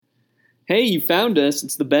Hey, you found us.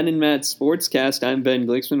 It's the Ben and Matt Sportscast. I'm Ben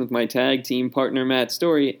Glicksman with my tag team partner Matt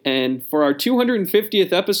Story. And for our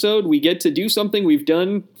 250th episode, we get to do something we've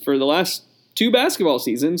done for the last 2 basketball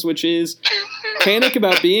seasons, which is panic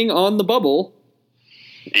about being on the bubble.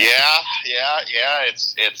 Yeah.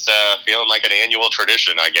 It's feeling like an annual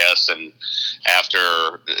tradition, I guess. And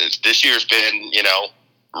after this year's been,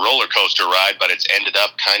 roller coaster ride, but it's ended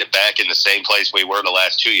up kind of back in the same place we were the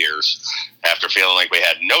last 2 years. After feeling like we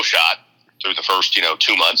had no shot through the first, 2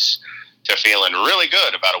 months, to feeling really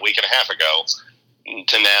good about a week and a half ago,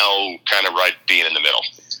 to now kind of right being in the middle.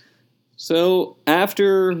 So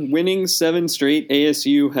after winning 7 straight,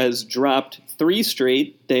 ASU has dropped 3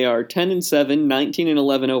 straight. They are 10-7,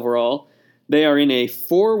 19-11 overall. They are in a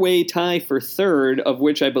 4-way tie for third, of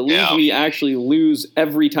which I believe we actually lose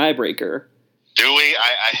every tiebreaker. Do we?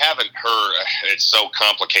 I haven't heard. It's so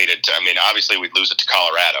complicated. Obviously we'd lose it to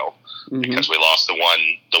Colorado because we lost the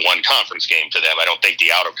one conference game to them. I don't think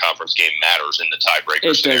the out-of-conference game matters in the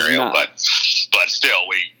tiebreaker scenario, but still,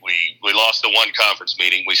 we lost the one conference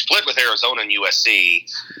meeting. We split with Arizona and USC,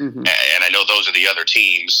 and I know those are the other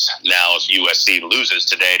teams. Now, if USC loses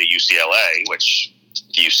today to UCLA, which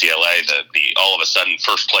UCLA, the all of a sudden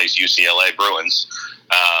first place UCLA Bruins,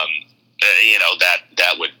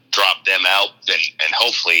 that would drop them out, and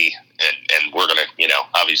hopefully, and we're going to,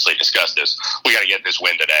 obviously discuss this. We got to get this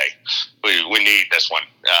win today. We need this one.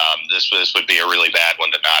 This would be a really bad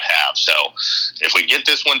one to not have. So if we get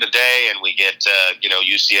this one today and we get,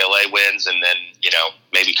 UCLA wins and then,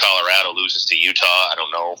 maybe Colorado loses to Utah, I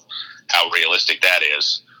don't know how realistic that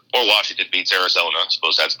is. Or Washington beats Arizona. I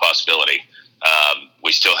suppose that's a possibility.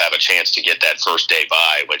 We still have a chance to get that first day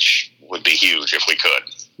bye, which would be huge if we could.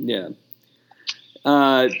 Yeah.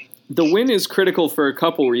 The win is critical for a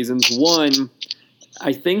couple reasons. One,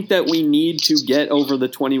 I think that we need to get over the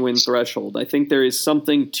 20-win threshold. I think there is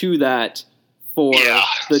something to that for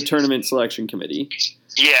the tournament selection committee.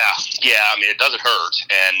 Yeah. It doesn't hurt.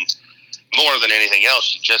 And more than anything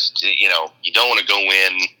else, you don't want to go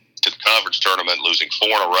in to the conference tournament losing 4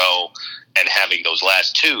 in a row and having those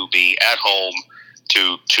last 2 be at home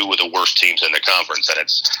to 2 of the worst teams in the conference. And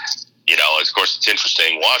it's, of course, it's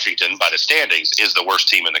interesting. Washington, by the standings, is the worst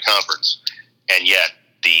team in the conference, and yet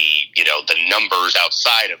the numbers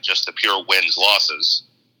outside of just the pure wins losses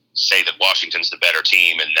say that Washington's the better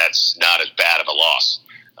team, and that's not as bad of a loss.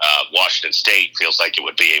 Washington State feels like it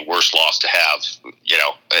would be a worse loss to have.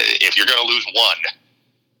 If you're going to lose one,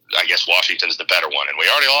 I guess Washington's the better one, and we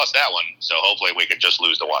already lost that one, so hopefully we could just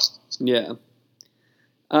lose the one. Yeah.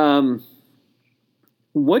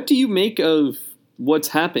 What do you make of what's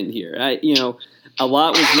happened here? A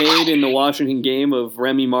lot was made in the Washington game of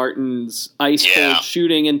Remy Martin's ice-cold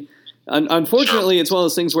shooting, and unfortunately, it's one of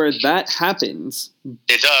those things where that happens.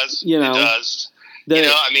 It does. It does.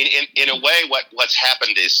 In a way, what's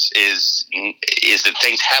happened is that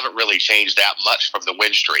things haven't really changed that much from the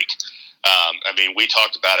win streak. We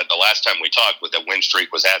talked about it the last time we talked. With the win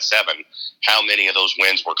streak was at 7. How many of those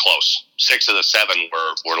wins were close? 6 of the 7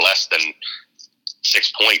 were less than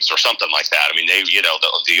 6 points or something like that.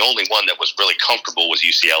 The only one that was really comfortable was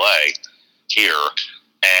UCLA here,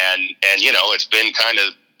 and it's been kind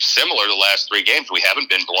of similar the last 3 games. We haven't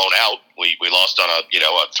been blown out. We lost on a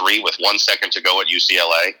 3 with 1 second to go at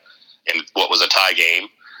UCLA in what was a tie game.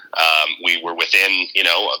 We were within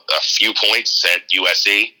a few points at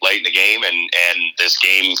USC late in the game, and this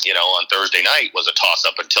game on Thursday night was a toss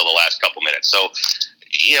up until the last couple minutes. So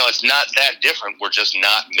it's not that different. We're just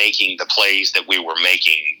not making the plays that we were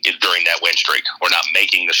making during that win streak. We're not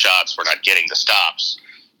making the shots. We're not getting the stops.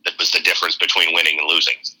 That was the difference between winning and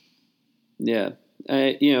losing. Yeah.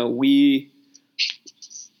 We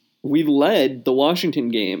led the Washington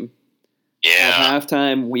game. Yeah. At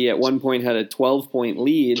halftime, we at one point had a 12-point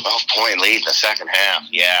lead. 12-point lead in the second half.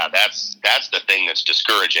 Yeah, that's the thing that's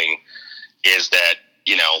discouraging is that,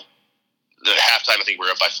 the halftime, I think we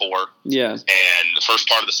were up by 4. Yeah. And the first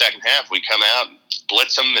part of the second half, we come out,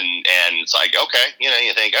 blitz them, and it's like, okay, you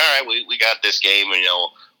think, all right, we got this game, and,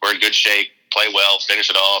 we're in good shape, play well, finish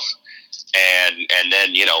it off. And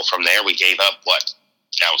then, from there, we gave up what?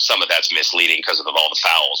 Now, some of that's misleading because of all the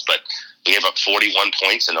fouls, but we gave up 41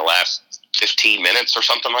 points in the last 15 minutes or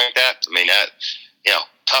something like that.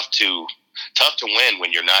 Tough to win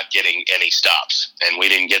when you're not getting any stops, and we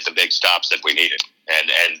didn't get the big stops that we needed.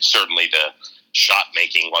 And certainly the shot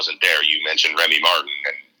making wasn't there. You mentioned Remy Martin,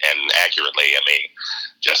 and accurately,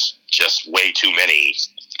 just way too many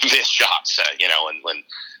missed shots. And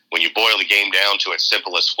when you boil the game down to its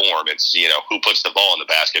simplest form, it's who puts the ball in the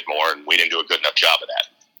basket more, and we didn't do a good enough job of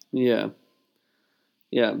that.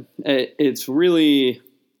 Yeah, it's really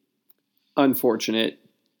unfortunate.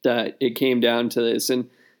 that it came down to this. And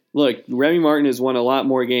look, Remy Martin has won a lot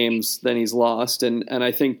more games than he's lost, and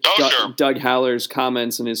I think Doug Haller's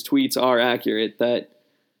comments and his tweets are accurate that,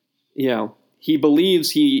 you know, he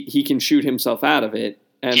believes he can shoot himself out of it,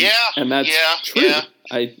 and that's true. Yeah.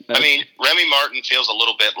 I mean, Remy Martin feels a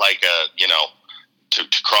little bit like to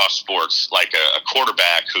cross sports, like a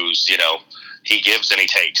quarterback who's, you know, he gives and he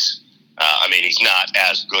takes. I mean, he's not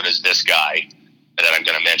as good as this guy that I'm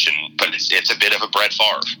going to mention, but it's a bit of a Brett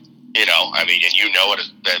Favre. You know, I mean, and you know it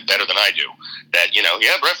better than I do, that, you know,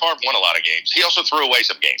 Brett Favre won a lot of games. He also threw away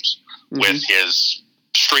some games with his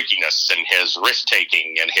streakiness and his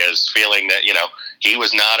risk-taking and his feeling that, you know, he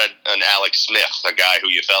was not an Alex Smith, a guy who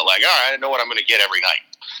you felt like, all right, I know what I'm going to get every night.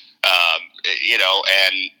 You know,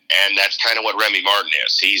 and that's kind of what Remy Martin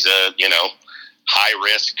is. He's a, you know,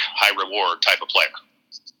 high-risk, high-reward type of player.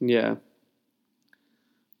 Yeah.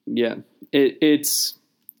 Yeah. It's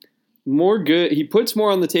more good. He puts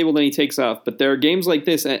more on the table than he takes off, but there are games like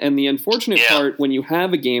this, and the unfortunate part when you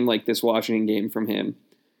have a game like this Washington game from him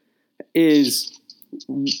is,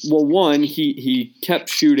 well, one, he kept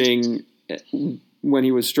shooting when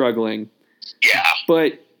he was struggling. Yeah.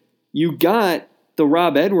 But you got the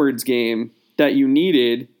Rob Edwards game that you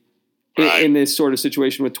needed in this sort of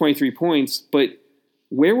situation with 23 points, but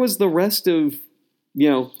where was the rest of, you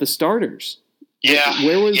know, the starters? Yeah.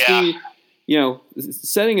 Where was the, you know,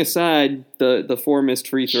 setting aside the 4 missed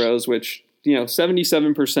free throws, which, you know,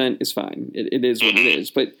 77% is fine. It is what it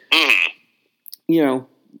is. But, you know,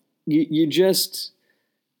 you just,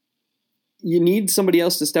 you need somebody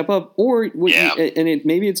else to step up. Or,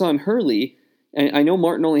 maybe it's on Hurley. And I know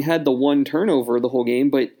Martin only had the 1 turnover the whole game,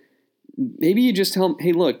 but maybe you just tell him,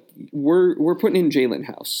 hey, look, we're putting in Jalen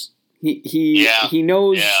House. He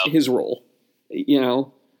knows his role. You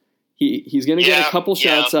know, he's going to get a couple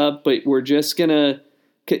shots up, but we're just going to,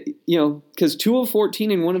 you know, because 2 of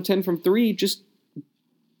 14 and 1 of 10 from 3 just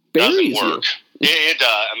buries doesn't work. It does.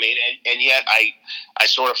 I mean, and yet I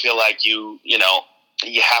sort of feel like you know,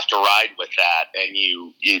 you have to ride with that, and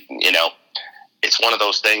you know, it's one of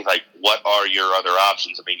those things like, what are your other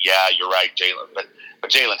options? I mean, yeah, you're right, Jalen, but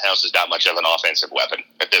Jalen House is not much of an offensive weapon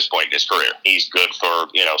at this point in his career. He's good for,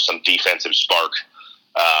 you know, some defensive spark,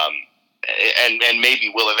 and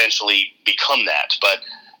maybe will eventually become that. But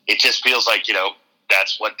it just feels like, you know,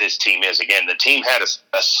 that's what this team is. Again, the team had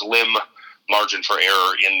a slim margin for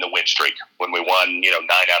error in the win streak when we won, you know, 9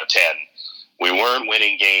 out of 10. We weren't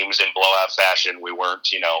winning games in blowout fashion. We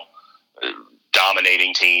weren't, you know,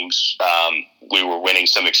 dominating teams. We were winning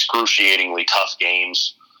some excruciatingly tough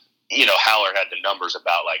games. You know, Haller had the numbers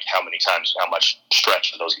about like how much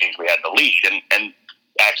stretch of those games we had the lead, and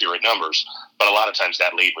accurate numbers. But a lot of times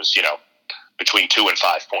that lead was, you know, between 2 and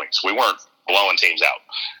 5 points. We weren't blowing teams out.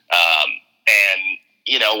 And,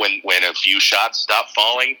 you know, when a few shots stop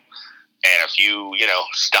falling and a few, you know,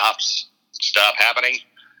 stops stop happening,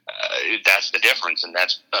 that's the difference, and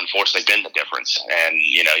that's unfortunately been the difference. And,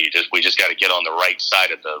 you know, we just got to get on the right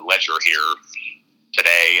side of the ledger here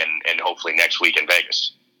today and hopefully next week in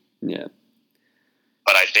Vegas. Yeah.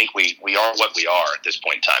 But I think we are what we are at this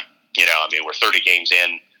point in time. You know, I mean, we're 30 games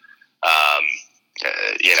in.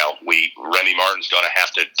 You know, Remy Martin's going to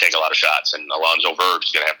have to take a lot of shots, and Alonzo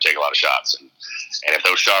Verge's going to have to take a lot of shots. And if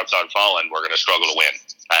those shots aren't falling, we're going to struggle to win.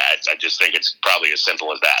 I just think it's probably as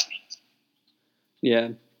simple as that. Yeah.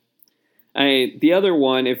 The other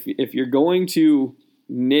one, if you're going to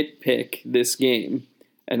nitpick this game,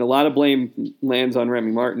 and a lot of blame lands on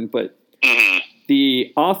Remy Martin, but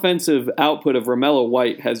the offensive output of Romello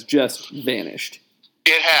White has just vanished.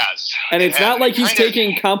 It has. And it's not like he's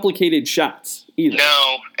taking complicated shots either.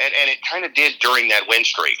 No, and it kind of did during that win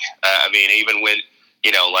streak. I mean, even when,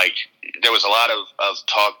 you know, like, there was a lot of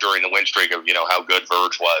talk during the win streak of, you know, how good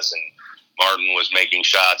Verge was, and Martin was making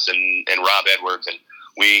shots, and Rob Edwards, and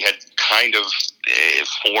we had kind of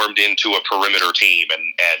formed into a perimeter team,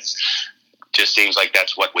 and just seems like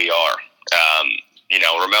that's what we are. You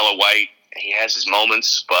know, Romello White, he has his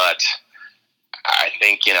moments, but I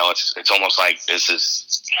think, you know, it's almost like this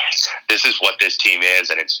is what this team is,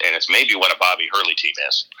 and it's maybe what a Bobby Hurley team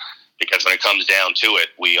is, because when it comes down to it,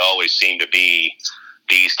 we always seem to be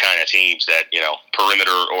these kind of teams that, you know,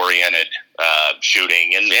 perimeter oriented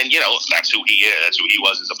shooting, and you know, that's who he is, that's who he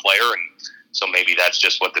was as a player, and so maybe that's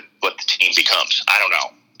just what the team becomes. I don't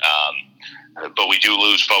know, but we do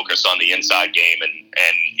lose focus on the inside game,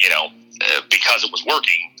 and you know, because it was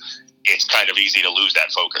working, it's kind of easy to lose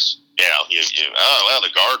that focus. You know, oh, well, the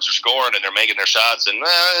guards are scoring and they're making their shots, and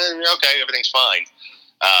okay, everything's fine.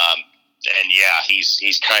 And yeah,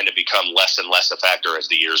 he's kind of become less and less a factor as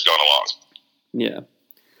the years gone along. Yeah.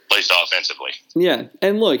 At least offensively. Yeah,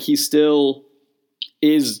 and look, he's still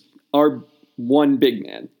is our one big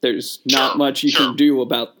man. There's not much you can do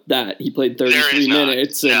about that. He played 33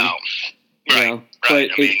 minutes. And, no.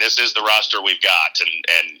 Right. I mean, this is the roster we've got, and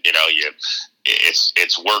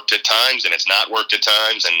it's worked at times and it's not worked at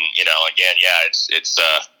times, and again, it's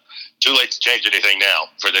too late to change anything now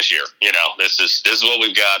for this year. This is what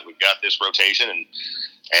we've got. We've got this rotation,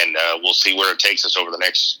 and we'll see where it takes us over the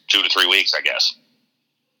next 2 to 3 weeks, I guess.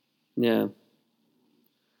 Yeah.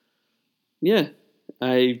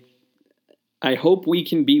 I hope we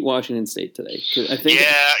can beat Washington State today. I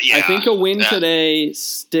think a win today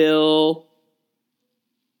still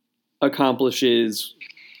accomplishes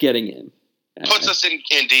getting in. Puts us in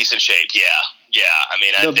decent shape. Yeah. I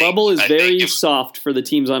mean, the bubble is very soft for the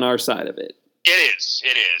teams on our side of it. It is.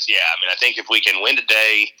 Yeah. I mean, I think if we can win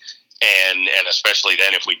today, and especially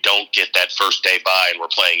then if we don't get that first day bye and we're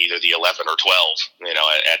playing either the 11 or 12,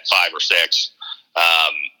 at 5 or 6,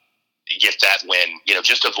 get that win,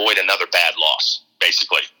 just avoid another bad loss,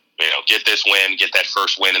 basically. Get this win, get that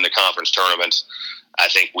first win in the conference tournament. I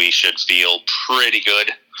think we should feel pretty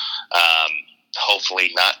good.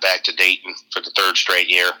 Hopefully not back to Dayton for the 3rd straight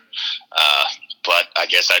year. But I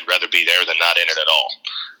guess I'd rather be there than not in it at all.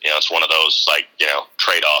 It's one of those,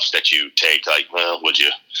 trade-offs that you take. Like, well, would you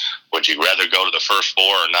rather go to the first 4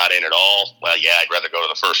 or not in at all? Well, yeah, I'd rather go to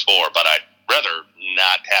the first 4, but I'd rather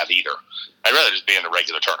not have either. I'd rather just be in the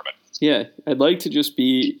regular tournament. Yeah, I'd like to just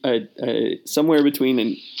be somewhere between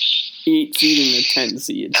an 8 seed and a 10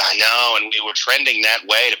 seed. I know, and we were trending that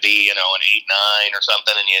way to be, an 8-9 or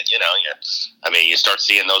something, and you start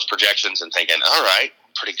seeing those projections and thinking, all right,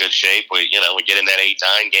 pretty good shape. We get in that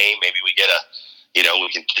 8-9 game, maybe we get we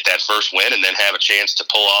can get that first win and then have a chance to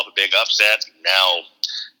pull off a big upset. Now,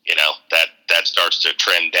 that starts to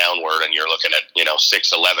trend downward, and you're looking at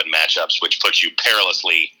 6-11 matchups, which puts you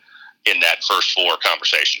perilously in that first 4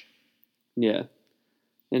 conversation. Yeah,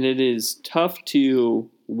 and it is tough to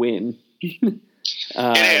win. It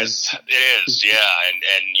is, yeah, and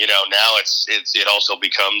now it also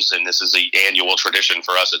becomes, and this is the annual tradition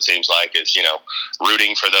for us. It seems like is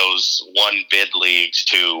rooting for those 1-bid leagues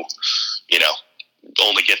to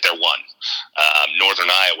only get their 1. Northern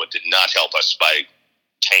Iowa did not help us by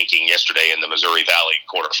tanking yesterday in the Missouri Valley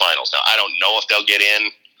quarterfinals. Now I don't know if they'll get in,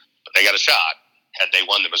 but they got a shot. Had they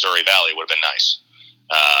won the Missouri Valley, it would have been nice.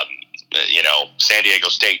 San Diego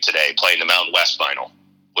State today playing the Mountain West final.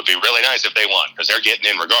 Would be really nice if they won, because they're getting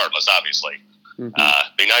in regardless, obviously.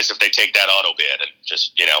 Mm-hmm. Be nice if they take that auto bid and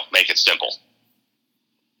just, make it simple.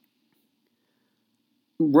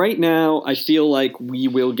 Right now, I feel like we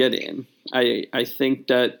will get in. I think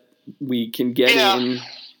that we can get in.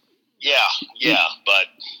 Yeah. But,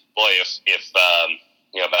 boy, if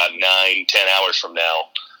about 9-10 hours from now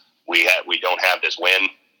we don't have this win,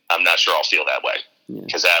 I'm not sure I'll feel that way.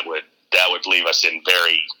 Because that would leave us in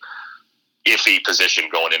very iffy position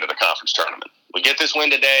going into the conference tournament. We get this win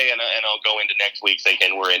today, and I'll go into next week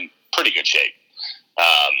thinking we're in pretty good shape.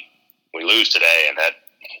 We lose today, and that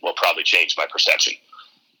will probably change my perception.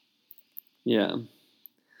 Yeah.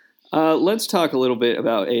 Let's talk a little bit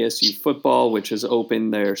about ASU football, which has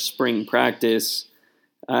opened their spring practice.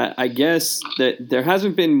 I guess that there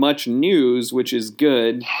hasn't been much news, which is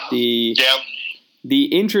good. The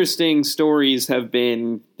interesting stories have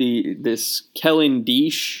been this Kellen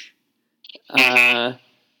Diesch.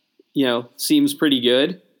 Seems pretty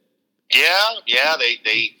good. Yeah.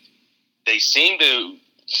 They seem to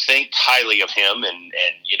think highly of him, and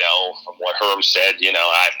from what Herm said, I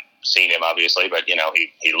haven't seen him obviously, but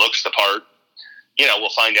he looks the part. We'll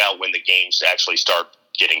find out when the games actually start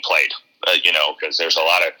getting played. Because there's a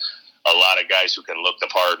lot of guys who can look the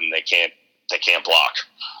part and they can't block.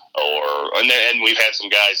 And we've had some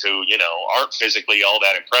guys who aren't physically all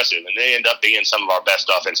that impressive, and they end up being some of our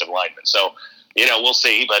best offensive linemen. So we'll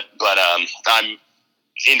see, but I'm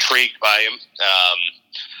intrigued by him.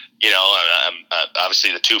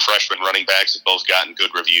 Obviously the 2 freshman running backs have both gotten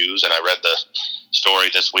good reviews, and I read the story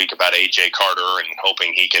this week about AJ Carter and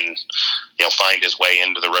hoping he can find his way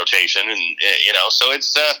into the rotation, and so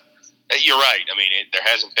it's. You're right. I mean, there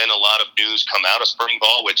hasn't been a lot of news come out of spring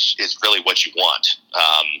ball, which is really what you want,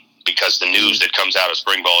 because the news that comes out of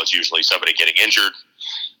spring ball is usually somebody getting injured,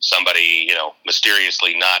 somebody,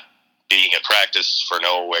 mysteriously not being at practice for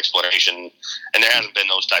no explanation, and there hasn't been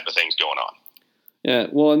those type of things going on. Yeah,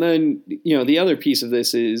 well, and then, the other piece of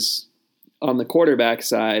this is on the quarterback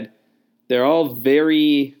side, they're all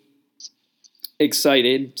very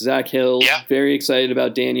excited. Zach Hill, very excited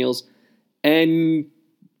about Daniels, and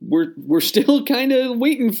we're still kind of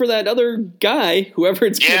waiting for that other guy, whoever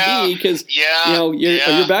it's going to be, because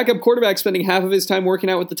your backup quarterback spending half of his time working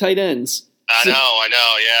out with the tight ends. I know.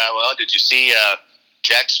 Yeah. Well, did you see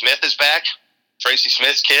Jack Smith is back. Tracy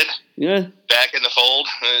Smith's kid. Yeah. Back in the fold.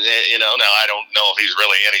 Now I don't know if he's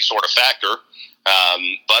really any sort of factor.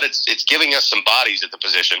 But it's giving us some bodies at the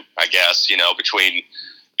position, I guess, between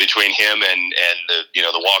him and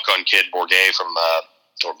the walk-on kid Bourget from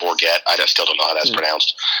or Bourget, I still don't know how that's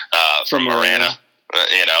pronounced, from Marana,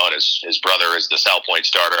 and his brother is the South Point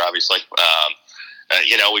starter, obviously.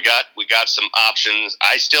 We got some options.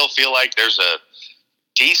 I still feel like there's a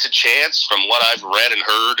decent chance, from what I've read and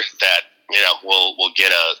heard, that we'll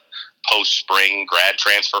get a post-spring grad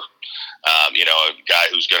transfer. A guy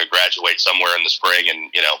who's going to graduate somewhere in the spring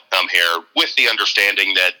and come here with the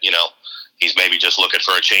understanding that he's maybe just looking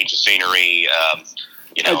for a change of scenery.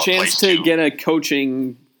 A chance to get a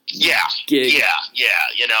coaching gig.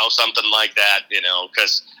 Yeah, something like that.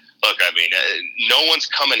 Because look, I mean, no one's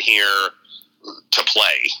coming here to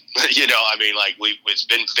play. It's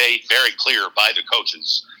been very clear by the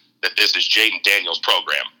coaches that this is Jaden Daniels'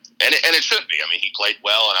 program. And it should be. I mean, he played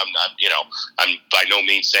well, and I'm by no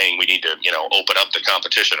means saying we need to, open up the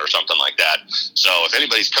competition or something like that. So if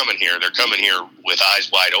anybody's coming here, they're coming here with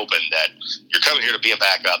eyes wide open that you're coming here to be a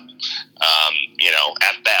backup,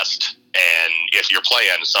 at best. And if you're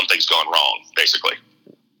playing, something's gone wrong, basically.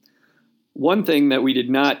 One thing that we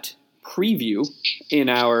did not preview in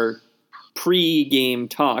our pre-game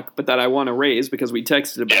talk, but that I want to raise because we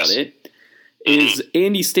texted about it, is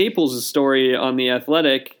Andy Staples' story on The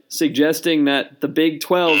Athletic suggesting that the Big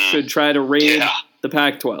 12 should try to raid the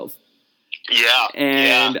Pac-12. Yeah.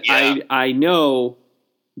 And I know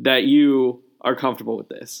that you are comfortable with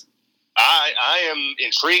this. I am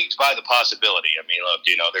intrigued by the possibility. I mean, look,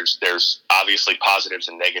 there's obviously positives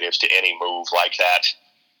and negatives to any move like that.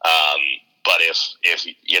 But if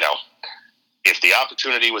the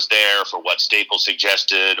opportunity was there for what Staples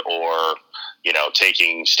suggested, or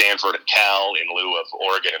taking Stanford and Cal in lieu of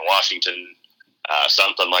Oregon and Washington,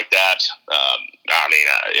 something like that.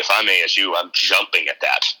 If I'm ASU, I'm jumping at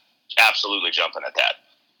that. Absolutely jumping at that.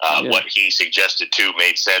 What he suggested too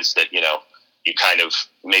made sense, that you kind of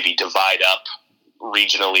maybe divide up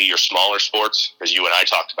regionally your smaller sports, because you and I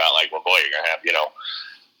talked about you're gonna have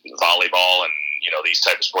volleyball and these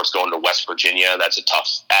type of sports going to West Virginia. That's a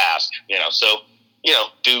tough ask. So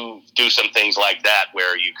do some things like that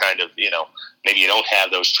where you kind of maybe you don't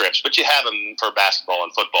have those trips, but you have them for basketball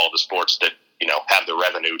and football, the sports that have the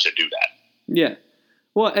revenue to do that. Yeah.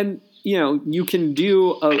 Well, and you can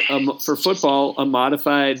do for football a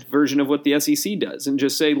modified version of what the SEC does, and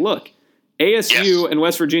just say, look, ASU and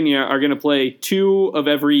West Virginia are going to play 2 of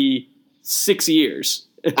every 6 years.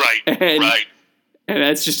 Right. And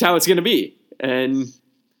that's just how it's going to be. And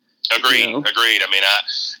agreed. I mean,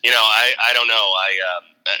 I don't know.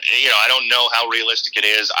 I don't know how realistic it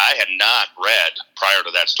is. I had not read prior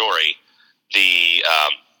to that story the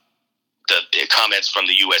comments from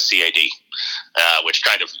the USCAD, which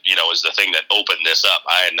kind of is the thing that opened this up.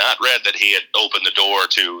 I had not read that he had opened the door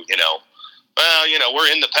to we're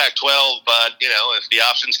in the Pac-12, but if the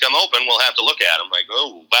options come open, we'll have to look at them. Like,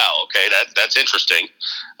 oh wow, okay, that's interesting.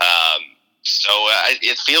 So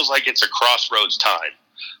it feels like it's a crossroads time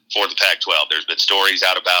for the Pac-12. There's been stories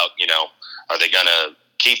out about, are they going to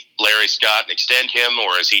keep Larry Scott and extend him,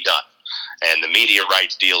 or is he done? And the media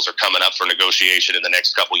rights deals are coming up for negotiation in the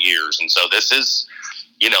next couple years. And so this is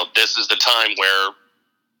the time where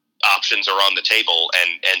options are on the table.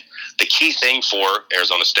 And the key thing for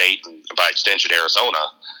Arizona State, and by extension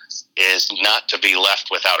Arizona, is not to be left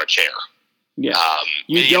without a chair. Yeah.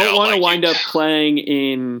 You don't want to wind up playing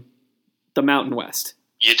in the Mountain West.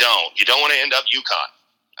 You don't want to end up UConn.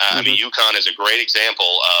 I mean, UConn is a great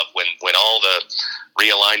example of when all the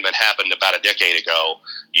realignment happened about a decade ago.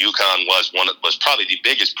 UConn was probably the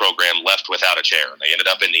biggest program left without a chair. They ended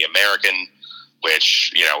up in the American,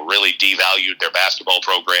 which really devalued their basketball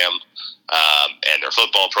program, and their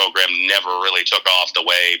football program never really took off the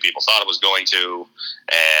way people thought it was going to.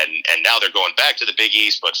 And now they're going back to the Big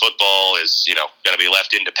East, but football is going to be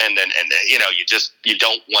left independent, and you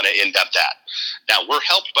don't want to end up that. Now we're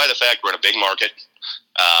helped by the fact we're in a big market.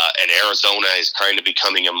 And Arizona is kind of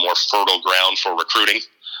becoming a more fertile ground for recruiting.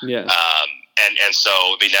 Yeah. And so,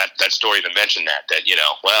 I mean, that story even mentioned that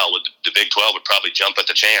the Big 12 would probably jump at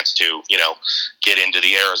the chance to, get into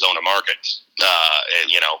the Arizona market.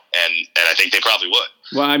 And I think they probably would.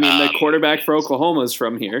 Well, I mean, the quarterback for Oklahoma is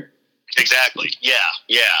from here. Exactly. Yeah.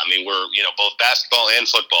 I mean, we're, both basketball and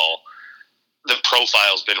football, the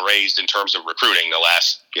profile's been raised in terms of recruiting the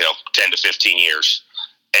last, 10 to 15 years.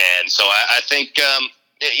 And so I think,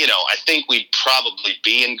 I think we'd probably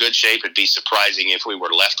be in good shape. It'd be surprising if we were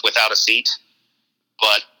left without a seat,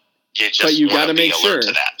 but you got to make sure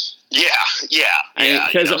to that.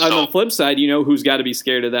 Because on the flip side, who's got to be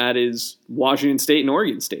scared of that is Washington State and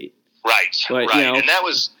Oregon State. Right, right. And that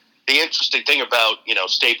was the interesting thing about,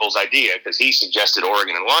 Staples' idea, because he suggested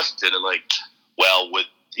Oregon and Washington, and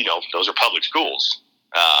those are public schools.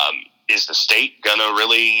 Is the state going to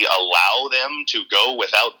really allow them to go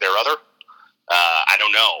without their other? I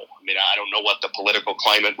don't know. I mean, I don't know what the political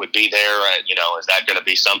climate would be there. Is that going to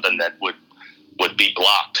be something that would be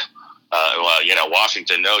blocked?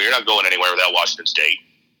 Washington, no, you're not going anywhere without Washington State.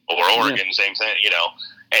 Or Oregon, same thing,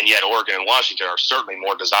 And yet Oregon and Washington are certainly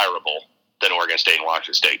more desirable than Oregon State and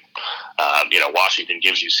Washington State. Washington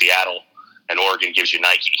gives you Seattle, and Oregon gives you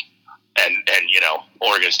Nike. And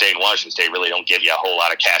Oregon State and Washington State really don't give you a whole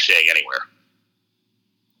lot of cachet anywhere.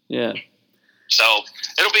 Yeah. So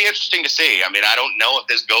it'll be interesting to see. I mean, I don't know if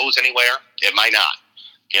this goes anywhere. It might not.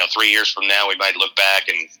 3 years from now, we might look back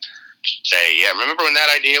and say, yeah, remember when that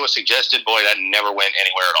idea was suggested? Boy, that never went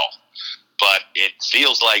anywhere at all. But it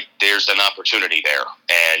feels like there's an opportunity there.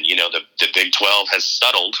 And, the Big 12 has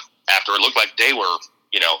settled after it looked like they were,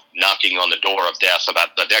 knocking on the door of death about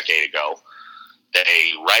a decade ago.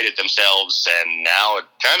 They righted themselves, and now it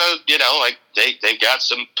kind of, they've got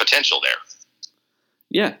some potential there.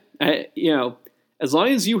 Yeah. As long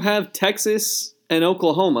as you have Texas and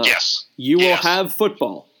Oklahoma, you will have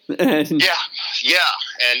football. And I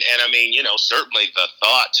mean, certainly the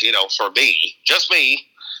thought, for me, just me,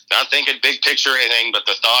 not thinking big picture or anything, but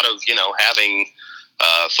the thought of, having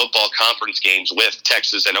football conference games with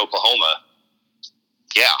Texas and Oklahoma,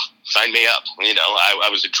 sign me up. I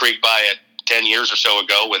was intrigued by it 10 years or so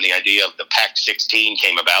ago when the idea of the Pac-16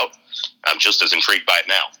 came about. I'm just as intrigued by it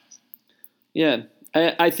now. Yeah.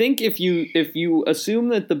 I think if you assume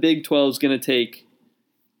that the Big 12 is going to take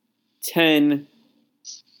 10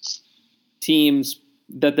 teams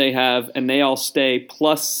that they have and they all stay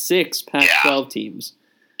plus 6 Pac-12 teams,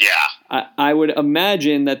 I would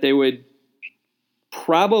imagine that they would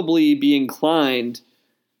probably be inclined,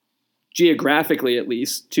 geographically at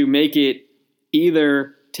least, to make it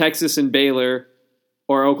either Texas and Baylor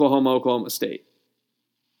or Oklahoma State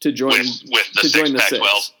to join with the join the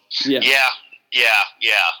Pac-12. 6. Yeah.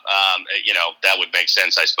 That would make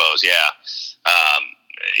sense, I suppose. And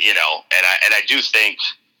I do think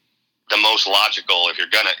the most logical,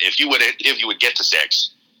 if you would get to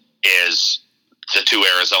 6, is the 2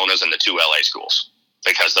 Arizonas and the 2 LA schools,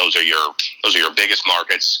 because those are your biggest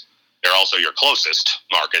markets. They're also your closest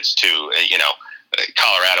markets to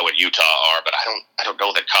Colorado and Utah are, but I don't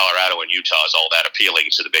know that Colorado and Utah is all that appealing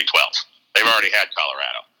to the Big 12. They've already had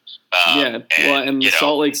Colorado. And the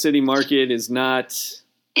Salt Lake City market is not.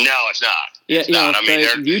 No, it's not. It's not. I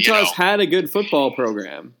mean, Utah's had a good football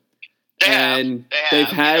program. They've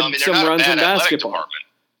had some runs in basketball.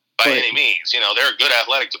 By any means, they're a good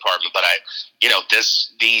athletic department, but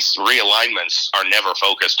these realignments are never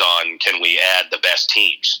focused on can we add the best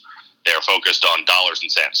teams. They're focused on dollars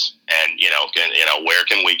and cents, and where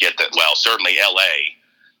can we get that? Well, certainly LA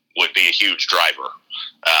would be a huge driver,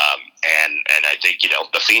 and I think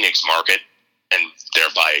the Phoenix market, and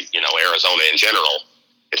thereby Arizona in general,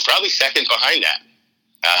 is probably second behind that.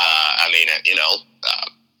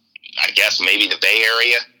 I guess maybe the Bay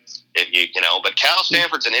Area, but Cal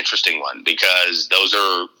Stanford's an interesting one because those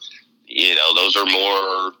are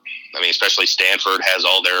more. I mean, especially Stanford has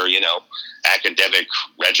all their academic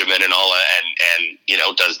regimen and all that, and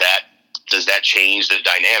does that change the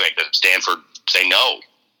dynamic? Does Stanford say no?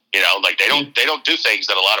 They don't do things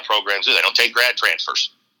that a lot of programs do. They don't take grad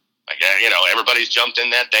transfers. Everybody's jumped in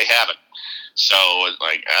that, they haven't. So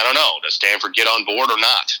I don't know. Does Stanford get on board or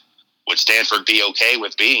not? Would Stanford be okay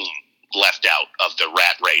with being left out of the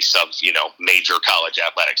rat race of major college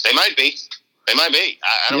athletics? They might be.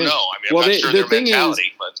 I don't know. I mean, I'm not sure their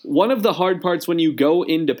mentality. But one of the hard parts when you go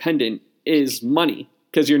independent is money,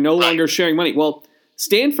 because you're no longer sharing money. Well,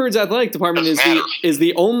 Stanford's athletic department is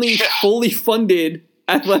the only fully funded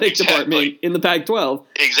athletic department in the Pac-12.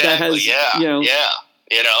 Exactly. That has,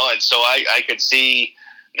 and so I could see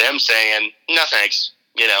them saying, "No, thanks.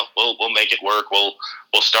 We'll make it work. We'll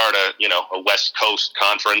start a West Coast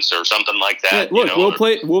conference or something like that." Yeah, look,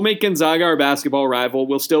 we'll make Gonzaga our basketball rival.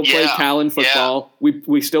 We'll still play Cal in football. Yeah.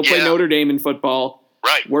 We still play Notre Dame in football.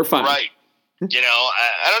 Right. We're fine. Right. I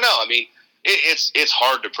don't know. I mean, it's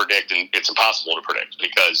hard to predict, and it's impossible to predict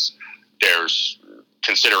because there's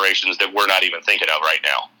considerations that we're not even thinking of right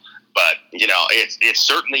now. But it's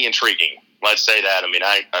certainly intriguing. Let's say that. I mean,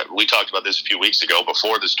 we talked about this a few weeks ago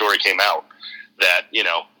before the story came out. That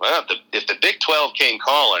if the Big 12 came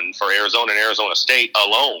calling for Arizona and Arizona State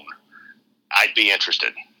alone, I'd be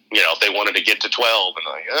interested. If they wanted to get to 12, and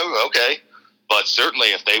okay, But certainly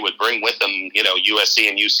if they would bring with them, USC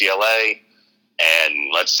and UCLA and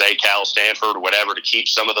let's say Cal, Stanford, or whatever, to keep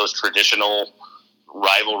some of those traditional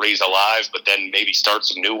rivalries alive, but then maybe start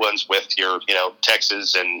some new ones with your,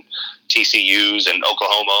 Texas and TCUs and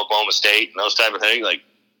Oklahoma State and those type of things. Like,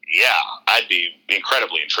 yeah, I'd be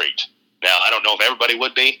incredibly intrigued. Now, I don't know if everybody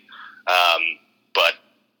would be, but,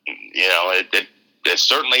 it's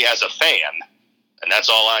certainly as a fan, and that's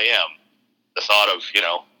all I am, the thought of,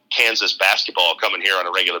 Kansas basketball coming here on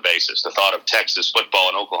a regular basis, the thought of Texas football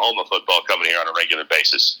and Oklahoma football coming here on a regular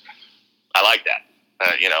basis. I like that.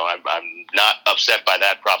 I'm not upset by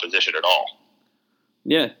that proposition at all.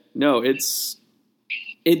 Yeah, no, it's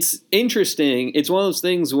interesting. It's one of those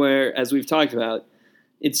things where, as we've talked about,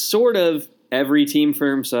 it's sort of every team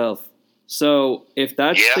for himself. So if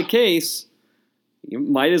that's the case, you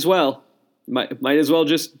might as well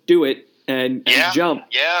just do it and jump.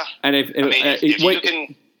 Yeah. And if you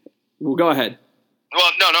can, well, go ahead.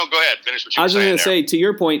 Well, no, go ahead. Finish what you were saying. I was going to say, to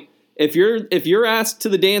your point, if you're asked to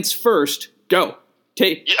the dance first, go.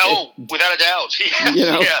 Without a doubt.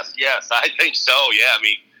 Yes, I think so. Yeah,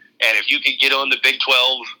 and if you could get on the Big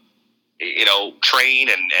 12, train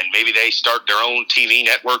and maybe they start their own TV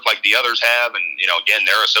network like the others have, and again,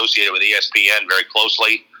 they're associated with ESPN very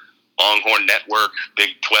closely. Longhorn Network,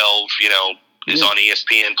 Big 12, is on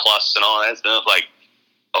ESPN Plus and all that stuff. Like,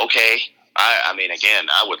 okay, again,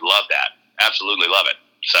 I would love that. Absolutely love it.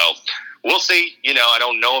 So we'll see. I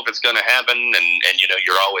don't know if it's going to happen, and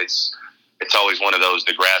it's always one of those,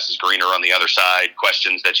 the grass is greener on the other side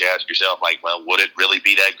questions that you ask yourself, like, well, would it really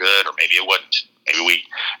be that good? Or maybe it wouldn't.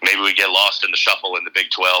 Maybe we get lost in the shuffle in the Big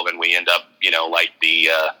 12 and we end up, like the,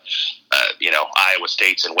 Iowa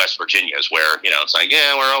States and West Virginias where, it's like,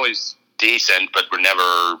 yeah, we're always decent, but we're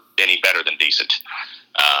never any better than decent.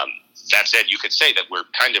 That said, you could say that we're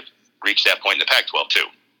kind of reached that point in the Pac-12 too,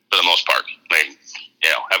 for the most part.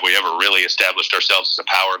 Have we ever really established ourselves as a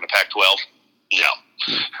power in the Pac-12? No.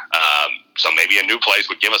 So maybe a new place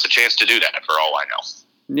would give us a chance to do that for all I know.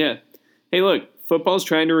 Yeah. Hey, look, football's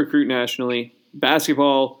trying to recruit nationally.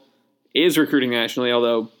 Basketball is recruiting nationally,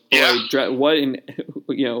 although what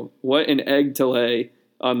an egg to lay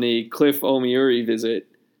on the Cliff Omiuri visit.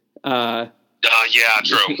 True.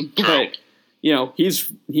 But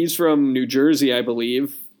he's from New Jersey, I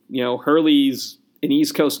believe. Hurley's an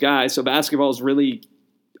East Coast guy, so basketball is really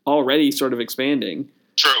already sort of expanding.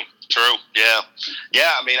 True. Yeah.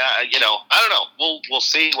 I don't know. We'll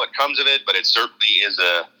see what comes of it, but it certainly is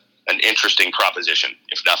an interesting proposition,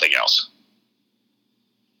 if nothing else.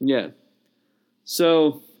 Yeah.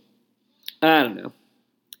 So, I don't know.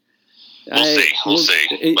 We'll see.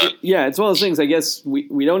 It's one of those things, I guess,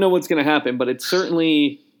 we don't know what's going to happen, but it's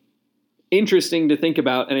certainly interesting to think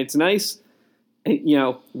about, and it's nice.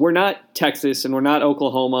 We're not Texas, and we're not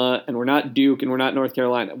Oklahoma, and we're not Duke, and we're not North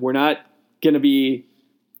Carolina. We're not going to be,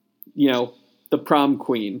 the prom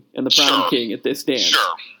queen and the prom king at this dance.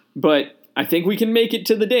 Sure. But I think we can make it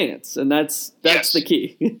to the dance, and that's the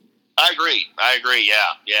key. I agree.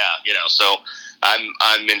 Yeah. So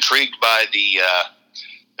I'm intrigued by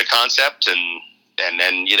the concept, and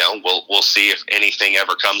then we'll see if anything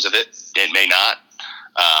ever comes of it. It may not.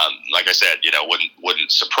 Like I said,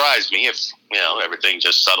 wouldn't surprise me if everything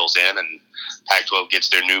just settles in and Pac-12 gets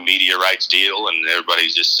their new media rights deal and everybody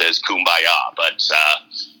just says kumbaya. But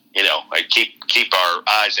I keep our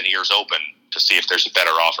eyes and ears open to see if there's a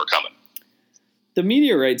better offer coming. The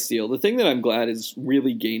media rights deal, the thing that I'm glad is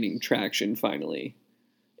really gaining traction finally,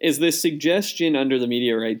 is this suggestion under the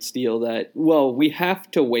media rights deal that, well, we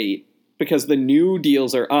have to wait because the new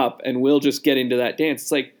deals are up and we'll just get into that dance.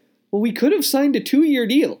 It's like, well, we could have signed a 2-year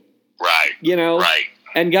deal. Right. Right.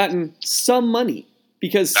 And gotten some money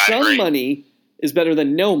because some money is better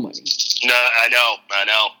than no money. No, I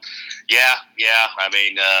know. Yeah.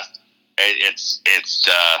 It's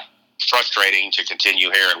frustrating to continue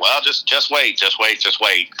hearing, well, just wait. And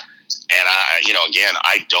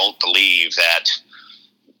I don't believe that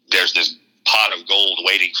there's this pot of gold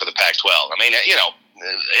waiting for the Pac-12.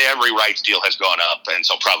 Every rights deal has gone up, and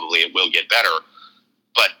so probably it will get better.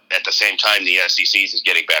 But at the same time, the SEC's is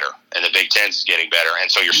getting better, and the Big Ten's is getting better,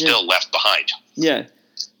 and so you're still left behind. Yeah.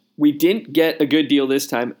 We didn't get a good deal this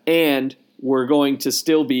time, and we're going to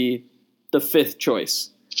still be the 5th choice.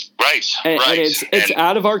 Right. And it's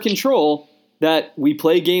out of our control that we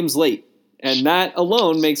play games late, and that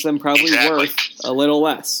alone makes them probably worth a little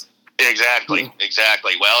less. Exactly.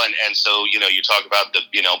 Well, and so you talk about the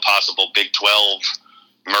possible Big 12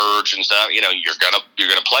 merge and stuff. You're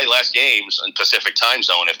gonna play less games in Pacific time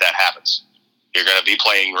zone if that happens. You're gonna be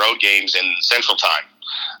playing road games in Central time,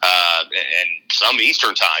 and some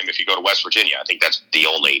Eastern time if you go to West Virginia. I think that's the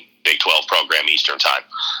only Big 12 program Eastern time.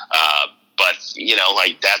 But,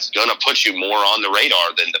 that's going to put you more on the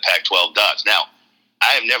radar than the Pac-12 does. Now,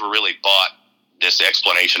 I have never really bought this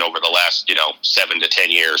explanation over the last, 7 to 10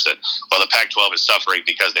 years that, the Pac-12 is suffering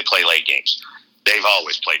because they play late games. They've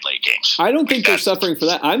always played late games. I don't think they're suffering for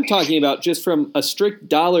that. I'm talking about just from a strict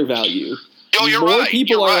dollar value. More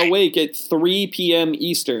people are awake at 3 p.m.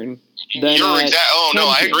 Eastern than you're at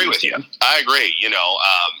I agree with you. I agree.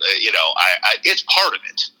 It's part of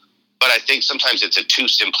it. But I think sometimes it's a too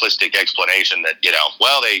simplistic explanation that,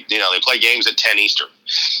 they play games at 10 Eastern.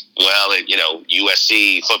 Well,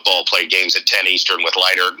 USC football played games at 10 Eastern with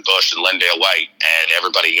Leiter and Bush and Lendale White, and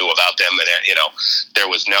everybody knew about them. And, there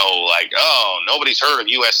was no nobody's heard of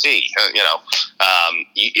USC.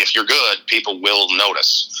 If you're good, people will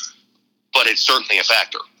notice. But it's certainly a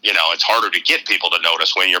factor. It's harder to get people to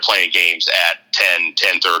notice when you're playing games at 10,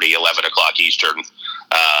 10:30, 11 o'clock Eastern.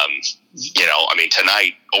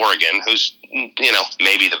 Tonight, Oregon, who's,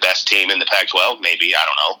 maybe the best team in the Pac-12, maybe, I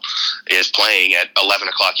don't know, is playing at 11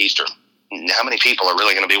 o'clock Eastern. How many people are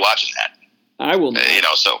really going to be watching that? I will not.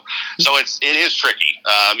 So it is tricky,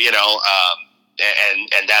 and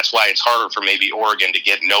that's why it's harder for maybe Oregon to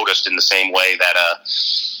get noticed in the same way that,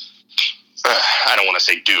 I don't want to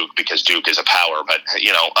say Duke because Duke is a power, but,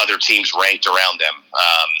 other teams ranked around them,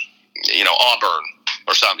 Auburn,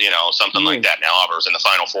 or something like that. Now Auburn's in the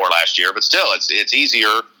Final Four last year, but still, it's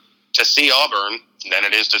easier to see Auburn than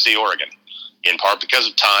it is to see Oregon. In part because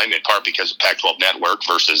of time, in part because of Pac-12 Network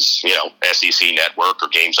versus SEC Network or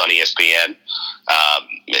games on ESPN.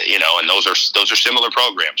 And those are similar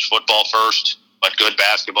programs. Football first, but good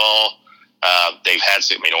basketball. They've had.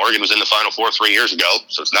 Oregon was in the Final Four 3 years ago,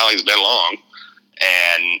 so it's not like it's been long,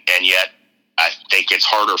 and yet. I think it's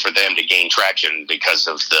harder for them to gain traction because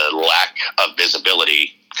of the lack of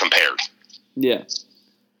visibility compared. Yeah,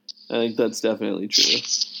 I think that's definitely true.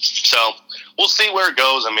 So we'll see where it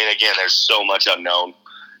goes. Again, there's so much unknown.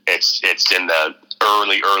 It's in the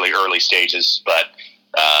early stages, but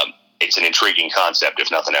it's an intriguing concept,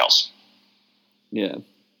 if nothing else. Yeah.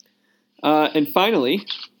 And finally,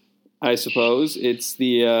 I suppose it's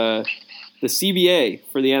the CBA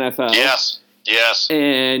for the NFL. Yes.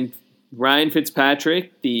 And Ryan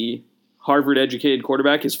Fitzpatrick, the Harvard-educated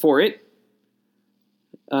quarterback, is for it.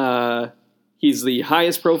 He's the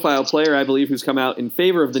highest profile player, I believe, who's come out in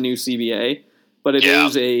favor of the new CBA. But it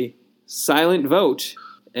is a silent vote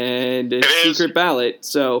and a secret ballot.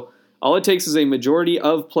 So all it takes is a majority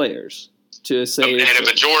of players to say. And a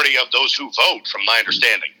majority of those who vote, from my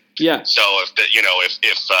understanding. Yeah. So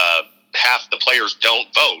if half the players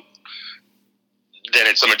don't vote, then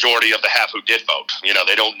it's a majority of the half who did vote.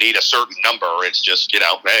 They don't need a certain number. It's just,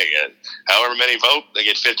 however many vote, they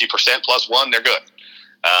get 50% plus one, they're good.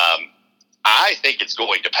 I think it's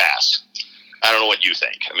going to pass. I don't know what you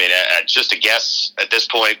think. Just a guess at this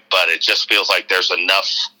point, but it just feels like there's enough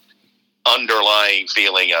underlying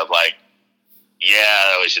feeling of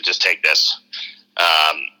we should just take this,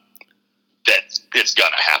 that it's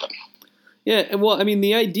going to happen. Yeah, well,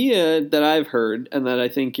 the idea that I've heard and that I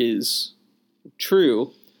think is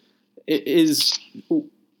true is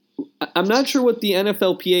I'm not sure what the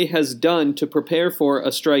NFLPA has done to prepare for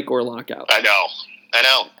a strike or lockout. I know.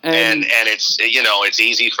 And it's, it's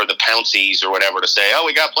easy for the Pounceys or whatever to say,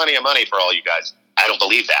 we got plenty of money for all you guys. I don't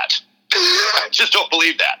believe that. I just don't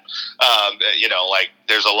believe that.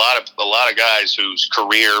 There's a lot of guys whose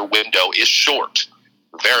career window is short,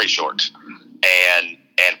 very short. And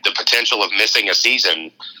the potential of missing a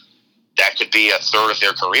season, that could be a third of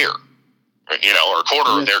their career. Or a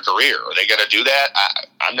quarter of their career. Are they going to do that?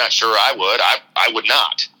 I'm not sure I would. I would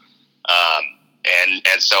not.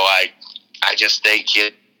 And so I just think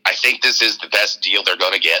I think this is the best deal they're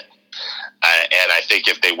going to get. And I think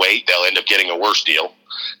if they wait, they'll end up getting a worse deal.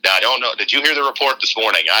 Now, I don't know. Did you hear the report this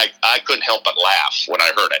morning? I couldn't help but laugh when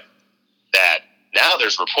I heard it. That now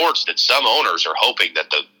there's reports that some owners are hoping that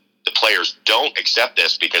the players don't accept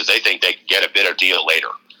this because they think they can get a better deal later.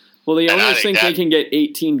 Well, the owners think they can get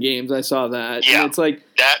 18 games. I saw that. Yeah, and it's like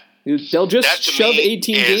they'll just shove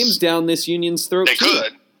 18 games down this union's throat. They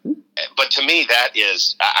could. But to me, that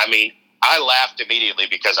is, I laughed immediately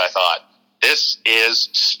because I thought, this is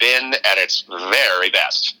spin at its very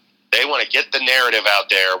best. They want to get the narrative out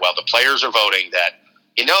there while the players are voting that,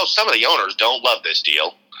 some of the owners don't love this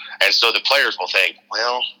deal. And so the players will think,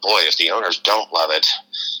 well, boy, if the owners don't love it,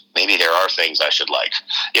 maybe there are things I should like.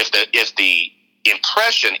 If the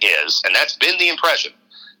impression is, and that's been the impression,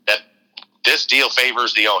 that this deal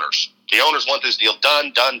favors the owners. The owners want this deal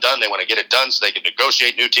done. They want to get it done so they can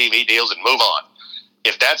negotiate new TV deals and move on.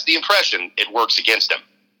 If that's the impression, it works against them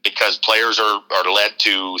because players are led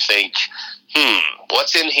to think,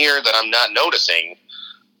 What's in here that I'm not noticing?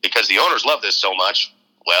 Because the owners love this so much.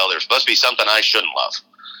 Well, there's supposed to be something I shouldn't love.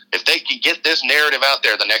 If they can get this narrative out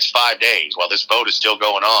there the next 5 days while this vote is still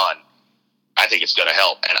going on, I think it's going to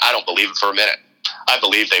help. And I don't believe it for a minute. I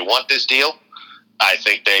believe they want this deal. I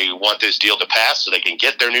think they want this deal to pass so they can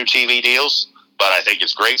get their new TV deals. But I think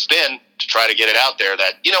it's great spin to try to get it out there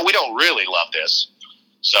that, we don't really love this.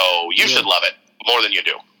 So you should love it more than you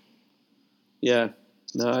do. Yeah.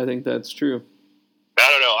 No, I think that's true. I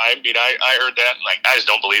don't know. I mean, I heard that, and I just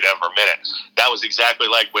don't believe that for a minute. That was exactly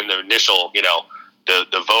like when the initial,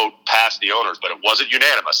 the vote passed the owners, but it wasn't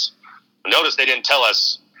unanimous. Notice they didn't tell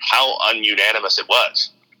us how ununanimous it was.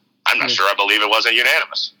 I'm not sure I believe it wasn't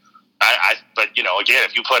unanimous. But again,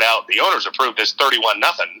 if you put out the owners approved this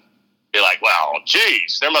 31-0, be like, well,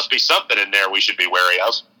 geez, there must be something in there we should be wary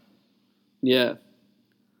of. Yeah.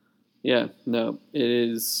 Yeah. No, it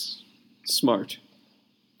is smart.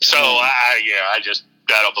 So I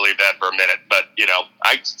don't believe that for a minute. But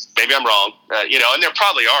maybe I'm wrong. And there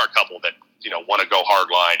probably are a couple that want to go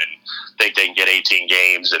hardline and think they can get 18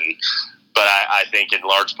 games But I think in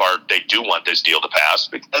large part they do want this deal to pass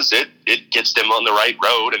because it gets them on the right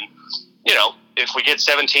road. And, if we get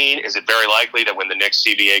 17, is it very likely that when the next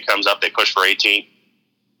CBA comes up, they push for 18?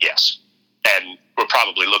 Yes. And we're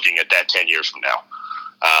probably looking at that 10 years from now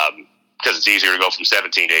because it's easier to go from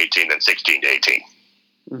 17 to 18 than 16 to 18.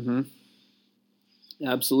 Mm-hmm.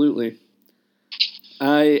 Absolutely.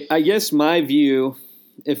 I guess my view,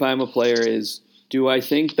 if I'm a player, is do I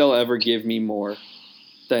think they'll ever give me more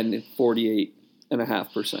than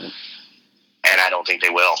 48.5%? And I don't think they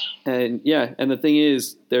will. And the thing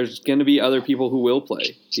is, there's going to be other people who will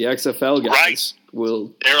play. The XFL guys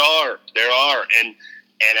will. There are, and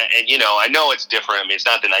I know it's different. I mean, it's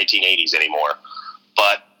not the 1980s anymore,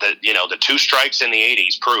 but the two strikes in the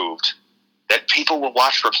 80s proved that people will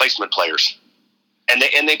watch replacement players, and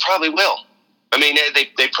they probably will. I mean,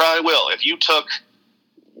 they probably will. If you took.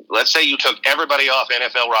 Let's say you took everybody off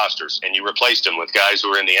NFL rosters and you replaced them with guys who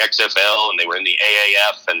were in the XFL and they were in the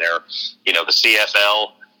AAF and they're, the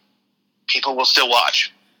CFL. People will still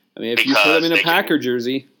watch. I mean, if you put them in a Packer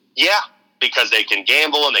jersey. Yeah, because they can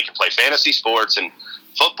gamble and they can play fantasy sports. And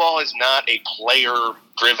football is not a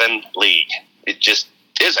player-driven league. It just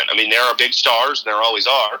isn't. I mean, there are big stars. There always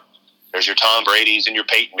are. There's your Tom Brady's and your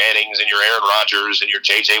Peyton Mannings and your Aaron Rodgers and your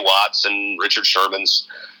J.J. Watts and Richard Shermans.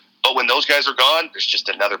 But when those guys are gone, there's just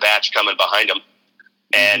another batch coming behind them.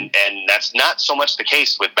 And that's not so much the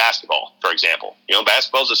case with basketball, for example.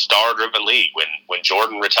 Basketball is a star-driven league. When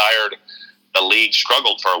Jordan retired, the league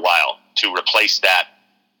struggled for a while to replace that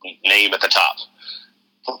name at the top.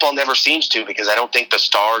 Football never seems to because I don't think the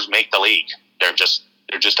stars make the league. They're just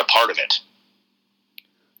a part of it.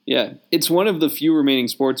 Yeah, it's one of the few remaining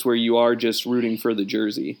sports where you are just rooting for the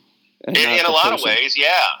jersey. In a lot of ways,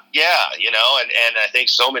 yeah, and I think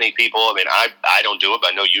so many people, I mean, I don't do it,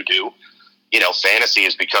 but I know you do, fantasy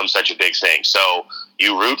has become such a big thing. So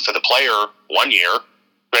you root for the player 1 year,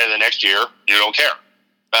 but the next year, you don't care.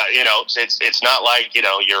 It's not like,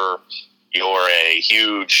 you're a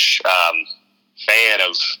huge fan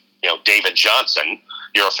of, David Johnson.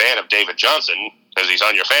 You're a fan of David Johnson because he's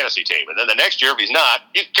on your fantasy team. And then the next year, if he's not,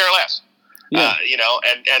 you care less. Yeah.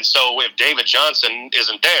 And so if David Johnson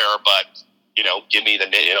isn't there, but, give me the,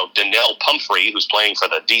 Donnell Pumphrey, who's playing for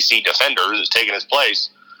the DC Defenders, is taking his place,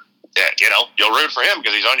 you'll root for him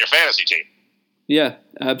because he's on your fantasy team. Yeah,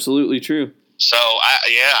 absolutely true. So,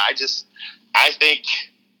 I think,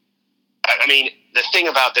 the thing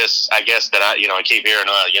about this, I guess, that I keep hearing,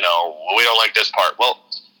 we don't like this part. Well,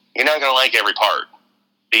 you're not going to like every part.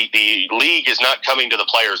 The league is not coming to the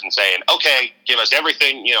players and saying, okay, give us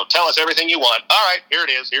everything, tell us everything you want. All right, here it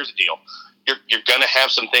is. Here's the deal. You're going to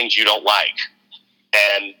have some things you don't like.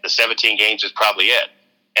 And the 17 games is probably it.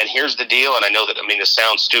 And here's the deal. And I know that, this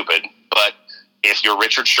sounds stupid, but if you're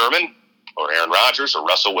Richard Sherman or Aaron Rodgers or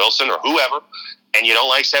Russell Wilson or whoever, and you don't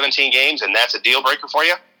like 17 games and that's a deal breaker for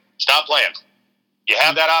you, stop playing. You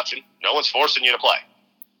have that option. No one's forcing you to play.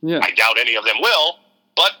 Yeah. I doubt any of them will,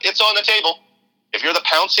 but it's on the table. If you're the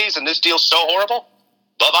Pounceys and this deal's so horrible,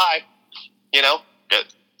 bye-bye.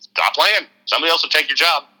 Stop playing. Somebody else will take your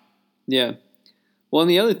job. Yeah. Well, and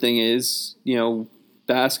the other thing is,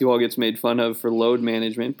 basketball gets made fun of for load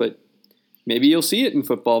management, but maybe you'll see it in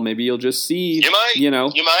football. Maybe you'll just see, you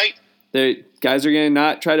might. The guys are going to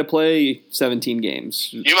not try to play 17 games.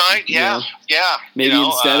 You might, yeah. Maybe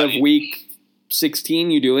instead of week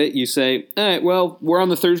 16 you do it, you say, all right, well, we're on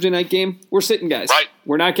the Thursday night game. We're sitting, guys. Right.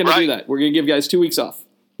 We're not going to do that. We're going to give guys 2 weeks off.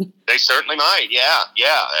 They certainly might, yeah.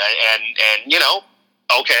 And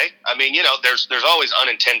okay. There's always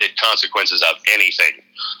unintended consequences of anything.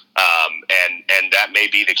 And that may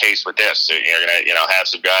be the case with this. So you're going to, have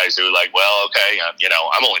some guys who are like, well, okay,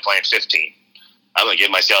 I'm only playing 15. I'm going to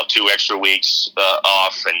give myself 2 extra weeks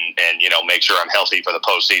off and make sure I'm healthy for the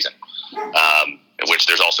postseason. Which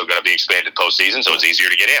there's also going to be expanded postseason, so it's easier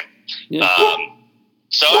to get in. Yeah.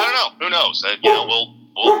 So I don't know. Who knows?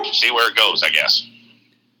 We'll see where it goes, I guess.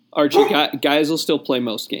 Archie, guys will still play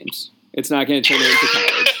most games. It's not going to turn into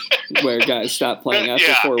college, where guys stop playing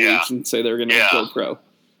after 4 weeks and say they're going to go pro.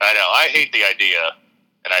 I know. I hate the idea,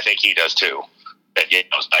 and I think he does too. That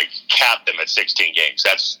cap them at 16 games.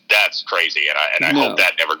 That's crazy, and I hope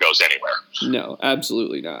that never goes anywhere. No,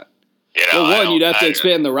 absolutely not. You'd have to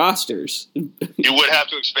expand the rosters. You would have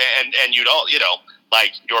to expand, and you'd all,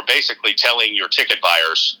 you're basically telling your ticket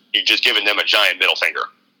buyers, you're just giving them a giant middle finger,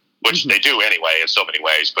 which they do anyway in so many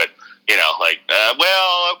ways. But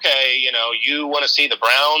you want to see the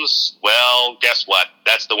Browns? Well, guess what?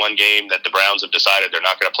 That's the one game that the Browns have decided they're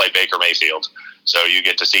not going to play Baker Mayfield, so you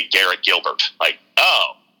get to see Garrett Gilbert.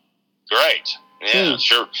 Oh, great! Yeah,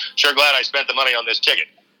 sure. Glad I spent the money on this ticket.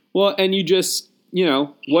 Well, and you just.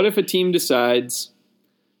 What if a team decides,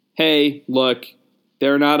 hey, look,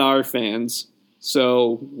 they're not our fans,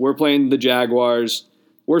 so we're playing the Jaguars.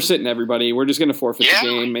 We're sitting everybody. We're just going to forfeit the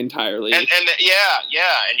game entirely. And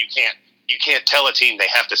you can't tell a team they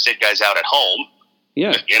have to sit guys out at home.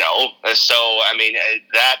 Yeah. So, I mean,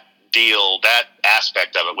 that deal, that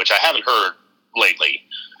aspect of it, which I haven't heard lately,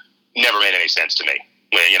 never made any sense to me.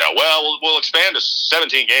 We'll expand to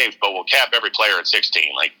 17 games, but we'll cap every player at 16.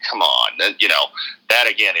 Come on. That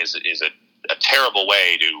again is a terrible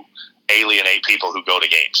way to alienate people who go to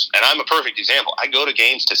games. And I'm a perfect example. I go to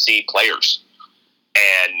games to see players.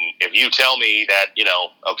 And if you tell me that,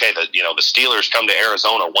 the Steelers come to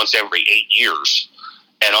Arizona once every 8 years,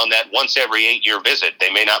 and on that once every 8 year visit, they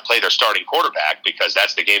may not play their starting quarterback because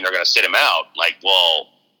that's the game they're going to sit him out. Well,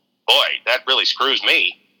 boy, that really screws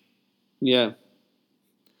me. Yeah.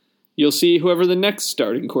 You'll see whoever the next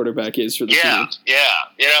starting quarterback is for the team.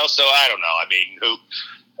 Yeah. So I don't know. I mean,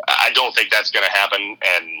 I don't think that's going to happen,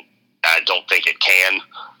 and I don't think it can.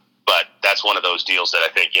 But that's one of those deals that I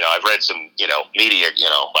think, I've read some, media,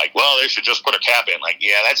 well, they should just put a cap in.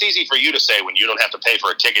 That's easy for you to say when you don't have to pay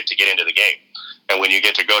for a ticket to get into the game. And when you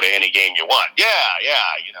get to go to any game you want.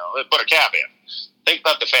 Put a cap in. Think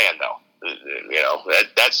about the fan, though.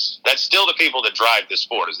 That's still the people that drive this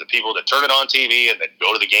sport, is the people that turn it on TV and that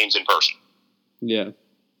go to the games in person. Yeah.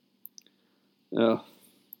 Oh.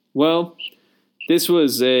 Well, this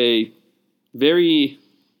was a very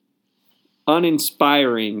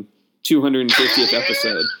uninspiring 250th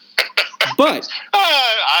episode. But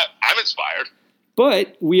I'm inspired.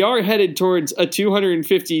 But we are headed towards a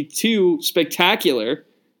 252 spectacular.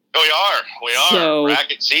 We are. So,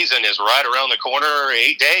 bracket season is right around the corner,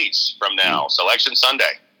 8 days from now. Selection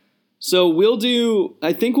Sunday. So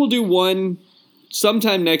I think we'll do one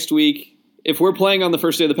sometime next week. If we're playing on the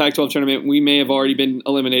first day of the Pac-12 tournament, we may have already been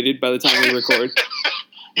eliminated by the time we record.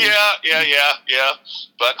 Yeah.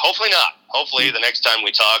 But hopefully not. Hopefully the next time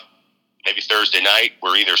we talk, maybe Thursday night,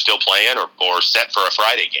 we're either still playing or set for a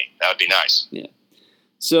Friday game. That would be nice. Yeah.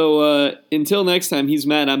 So until next time, he's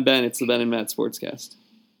Matt, I'm Ben. It's the Ben and Matt Sportscast.